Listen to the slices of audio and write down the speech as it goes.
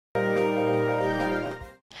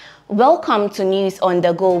Welcome to News on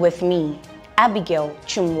the Go with me, Abigail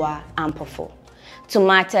Chumwa Ampofo. To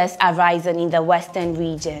matters arising in the Western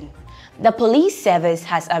region, the police service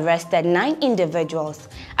has arrested 9 individuals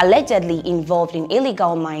allegedly involved in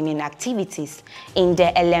illegal mining activities in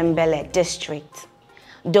the Ellembelle District.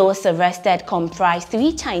 Those arrested comprise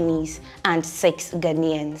 3 Chinese and 6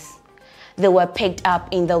 Ghanaians. They were picked up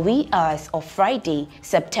in the wee hours of Friday,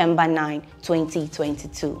 September 9,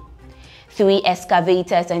 2022. 3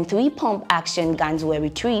 excavators and 3 pump-action guns were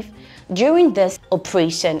retrieved during this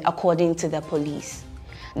operation, according to the police.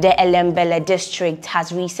 The Ellembelle District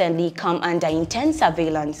has recently come under intense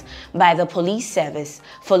surveillance by the police service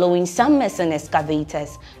following some missing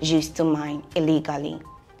excavators used to mine illegally.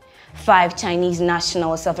 5 Chinese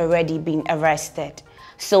nationals have already been arrested.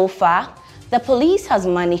 So far, the police has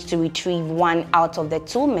managed to retrieve 1 out of the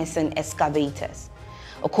 2 missing excavators.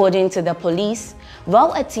 According to the police,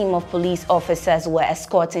 while a team of police officers were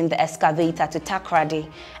escorting the excavator to Takrady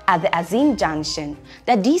at the Azim Junction,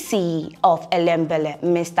 the DCE of Ellembelle,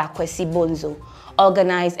 Mr. Kwesi Bonzo,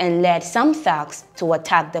 organized and led some thugs to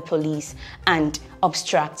attack the police and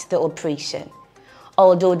obstruct the operation.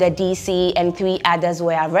 Although the DCE and 3 others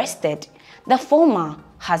were arrested, the former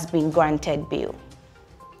has been granted bail.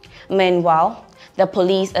 Meanwhile, the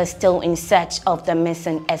police are still in search of the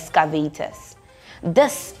missing excavators.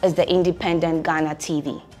 This is the Independent Ghana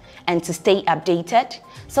TV, and to stay updated,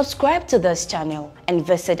 subscribe to this channel and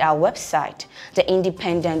visit our website,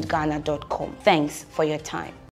 theindependentghana.com. Thanks for your time.